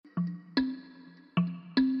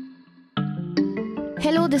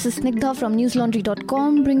Hello, this is Snigdha from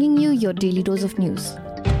newslaundry.com bringing you your daily dose of news.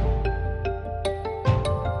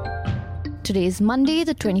 Today is Monday,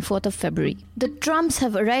 the 24th of February. The Trumps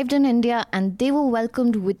have arrived in India and they were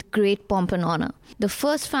welcomed with great pomp and honor. The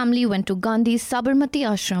first family went to Gandhi's Sabarmati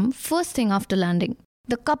Ashram first thing after landing.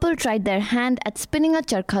 The couple tried their hand at spinning a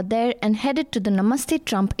charkha there and headed to the Namaste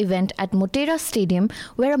Trump event at Motera Stadium,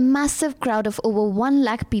 where a massive crowd of over 1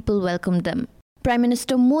 lakh people welcomed them. Prime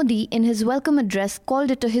Minister Modi, in his welcome address, called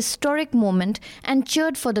it a historic moment and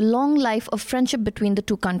cheered for the long life of friendship between the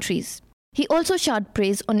two countries. He also showered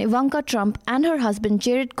praise on Ivanka Trump and her husband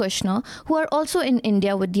Jared Kushner, who are also in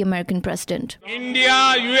India with the American president.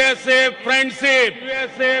 India-USA friendship.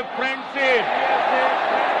 USA friendship.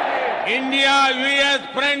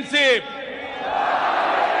 India-US friendship.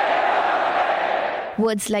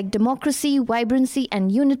 Words like democracy, vibrancy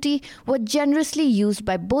and unity were generously used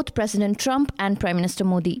by both President Trump and Prime Minister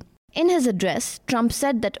Modi. In his address, Trump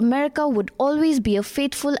said that America would always be a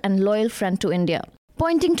faithful and loyal friend to India.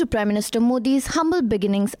 Pointing to Prime Minister Modi's humble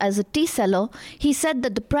beginnings as a tea seller, he said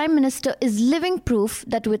that the Prime Minister is living proof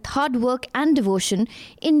that with hard work and devotion,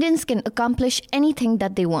 Indians can accomplish anything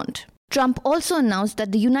that they want. Trump also announced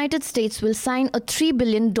that the United States will sign a $3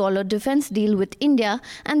 billion defense deal with India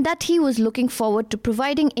and that he was looking forward to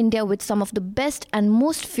providing India with some of the best and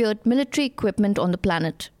most feared military equipment on the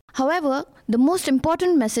planet. However, the most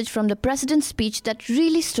important message from the president's speech that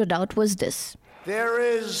really stood out was this. There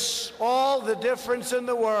is all the difference in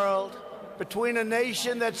the world between a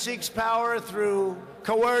nation that seeks power through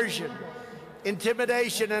coercion,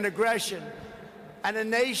 intimidation, and aggression, and a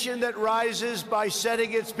nation that rises by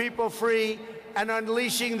setting its people free and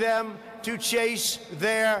unleashing them to chase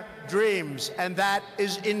their dreams, and that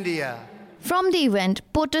is India. From the event,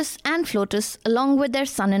 POTUS and FLOTUS, along with their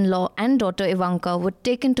son-in-law and daughter Ivanka, were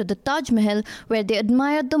taken to the Taj Mahal, where they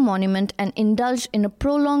admired the monument and indulged in a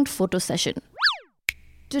prolonged photo session.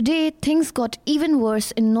 Today, things got even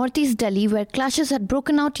worse in northeast Delhi, where clashes had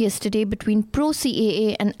broken out yesterday between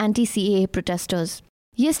pro-CAA and anti-CAA protesters.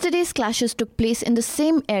 Yesterday's clashes took place in the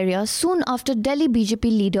same area soon after Delhi BJP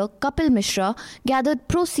leader Kapil Mishra gathered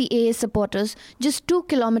pro-CAA supporters just 2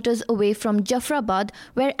 kilometers away from Jafrabad,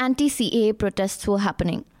 where anti-CAA protests were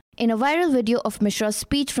happening. In a viral video of Mishra's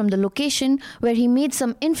speech from the location, where he made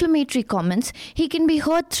some inflammatory comments, he can be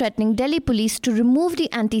heard threatening Delhi police to remove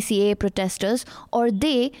the anti-CAA protesters, or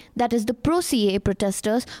they, that is the pro-CAA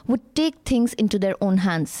protesters, would take things into their own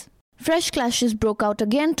hands. Fresh clashes broke out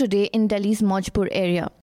again today in Delhi's Maujpur area.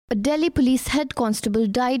 A Delhi police head constable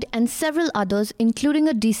died and several others, including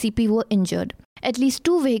a DCP, were injured. At least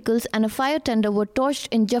 2 vehicles and a fire tender were torched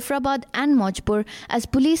in Jafrabad and Maujpur as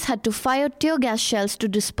police had to fire tear gas shells to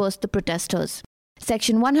disperse the protesters.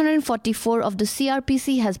 Section 144 of the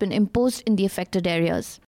CRPC has been imposed in the affected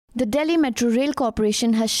areas. The Delhi Metro Rail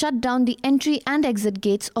Corporation has shut down the entry and exit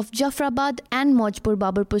gates of Jafrabad and Maujpur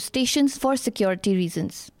Babarpur stations for security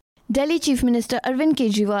reasons. Delhi Chief Minister Arvind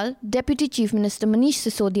Kejriwal, Deputy Chief Minister Manish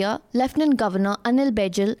Sisodia, Lieutenant Governor Anil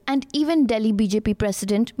Baijal and even Delhi BJP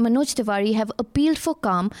President Manoj Tiwari have appealed for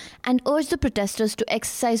calm and urged the protesters to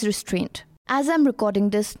exercise restraint. As I'm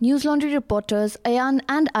recording this, News Laundry reporters Ayan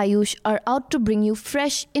and Ayush are out to bring you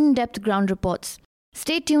fresh, in-depth ground reports.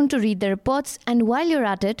 Stay tuned to read the reports, and while you're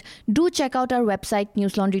at it, do check out our website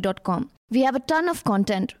newslaundry.com. We have a ton of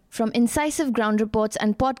content, from incisive ground reports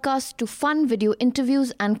and podcasts to fun video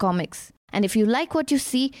interviews and comics. And if you like what you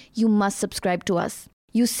see, you must subscribe to us.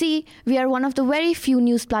 You see, we are one of the very few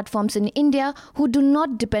news platforms in India who do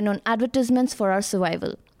not depend on advertisements for our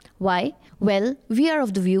survival. Why? Well, we are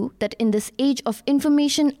of the view that in this age of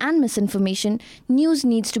information and misinformation, news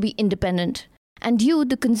needs to be independent. And you,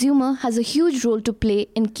 the consumer, has a huge role to play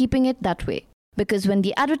in keeping it that way. Because when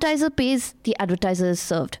the advertiser pays, the advertiser is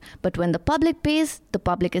served. But when the public pays, the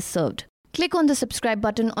public is served. Click on the subscribe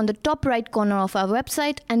button on the top right corner of our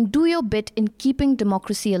website and do your bit in keeping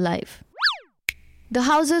democracy alive. The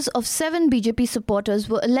houses of 7 BJP supporters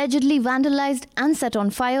were allegedly vandalized and set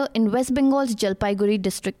on fire in West Bengal's Jalpaiguri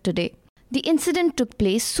district today. The incident took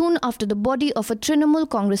place soon after the body of a Trinamool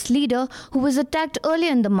Congress leader who was attacked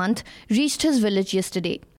earlier in the month reached his village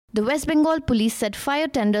yesterday. The West Bengal police said fire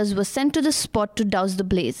tenders were sent to the spot to douse the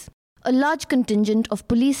blaze. A large contingent of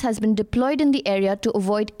police has been deployed in the area to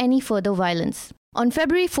avoid any further violence. On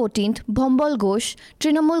February 14th, Bhombal Ghosh,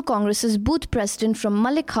 Trinamool Congress's booth president from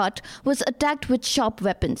Malikhat, was attacked with sharp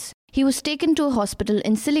weapons. He was taken to a hospital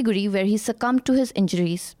in Siliguri where he succumbed to his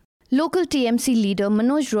injuries. Local TMC leader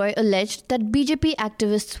Manoj Roy alleged that BJP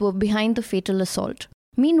activists were behind the fatal assault.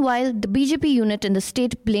 Meanwhile, the BJP unit in the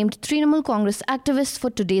state blamed Trinamool Congress activists for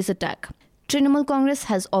today's attack. Trinamool Congress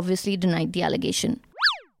has obviously denied the allegation.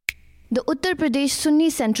 The Uttar Pradesh Sunni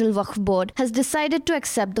Central Waqf Board has decided to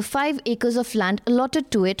accept the 5 acres of land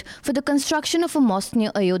allotted to it for the construction of a mosque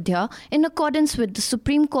near Ayodhya in accordance with the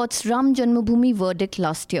Supreme Court's Ram Janmabhoomi verdict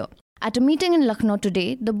last year. At a meeting in Lucknow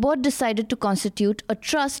today, the board decided to constitute a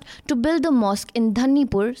trust to build a mosque in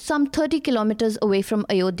Dhannipur, some 30 kilometers away from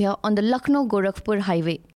Ayodhya on the Lucknow-Gorakhpur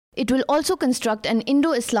highway. It will also construct an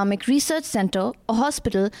Indo-Islamic research center, a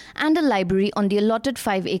hospital, and a library on the allotted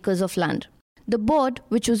 5 acres of land. The board,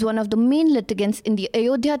 which was one of the main litigants in the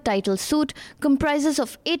Ayodhya title suit, comprises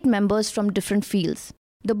of 8 members from different fields.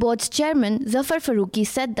 The board's chairman, Zafar Farooqi,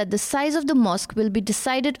 said that the size of the mosque will be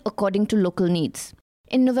decided according to local needs.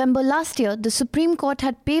 In November last year, the Supreme Court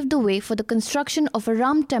had paved the way for the construction of a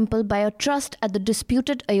Ram temple by a trust at the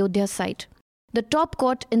disputed Ayodhya site. The top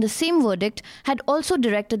court, in the same verdict, had also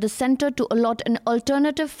directed the centre to allot an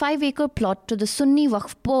alternative 5-acre plot to the Sunni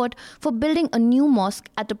Waqf Board for building a new mosque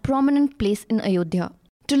at a prominent place in Ayodhya.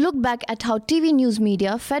 To look back at how TV news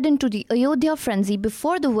media fed into the Ayodhya frenzy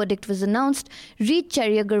before the verdict was announced, read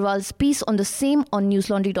Cherry Agarwal's piece on the same on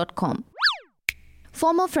newslaundry.com.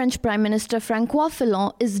 Former French Prime Minister François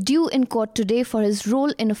Fillon is due in court today for his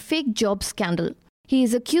role in a fake job scandal. He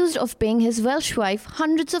is accused of paying his Welsh wife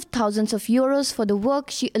hundreds of thousands of euros for the work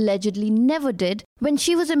she allegedly never did when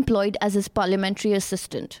she was employed as his parliamentary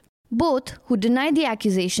assistant. Both, who deny the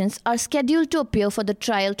accusations, are scheduled to appear for the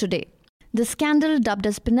trial today. The scandal, dubbed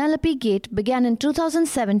as Penelope Gate, began in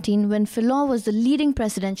 2017 when Fillon was the leading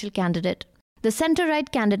presidential candidate. The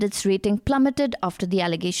centre-right candidate's rating plummeted after the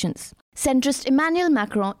allegations. Centrist Emmanuel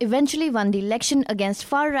Macron eventually won the election against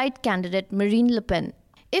far-right candidate Marine Le Pen.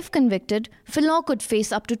 If convicted, Fillon could face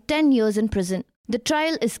up to 10 years in prison. The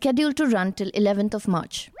trial is scheduled to run till 11th of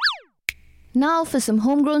March. Now for some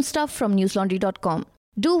homegrown stuff from newslaundry.com.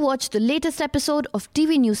 Do watch the latest episode of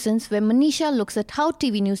TV Nuisance where Manisha looks at how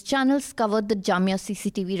TV news channels covered the Jamia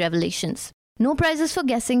CCTV revelations. No prizes for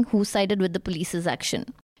guessing who sided with the police's action.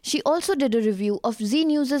 She also did a review of Zee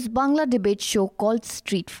News' Bangla debate show called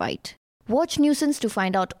Street Fight. Watch Nuisance to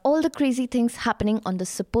find out all the crazy things happening on the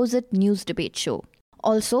supposed news debate show.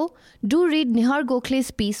 Also, do read Nihar Gokhale's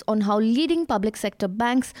piece on how leading public sector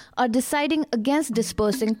banks are deciding against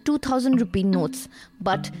dispersing 2,000 rupee notes,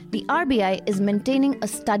 but the RBI is maintaining a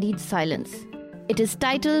studied silence. It is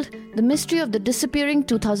titled The Mystery of the Disappearing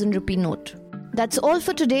 2,000 rupee Note. That's all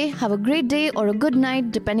for today. Have a great day or a good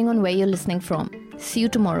night depending on where you're listening from. See you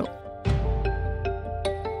tomorrow.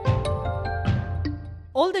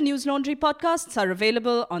 All the News Laundry podcasts are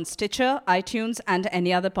available on Stitcher, iTunes, and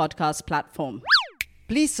any other podcast platform.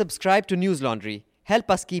 Please subscribe to News Laundry.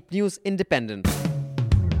 Help us keep news independent.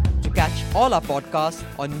 To catch all our podcasts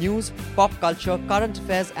on news, pop culture, current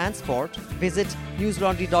affairs and sport, visit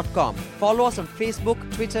newslaundry.com. Follow us on Facebook,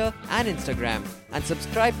 Twitter and Instagram and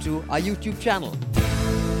subscribe to our YouTube channel.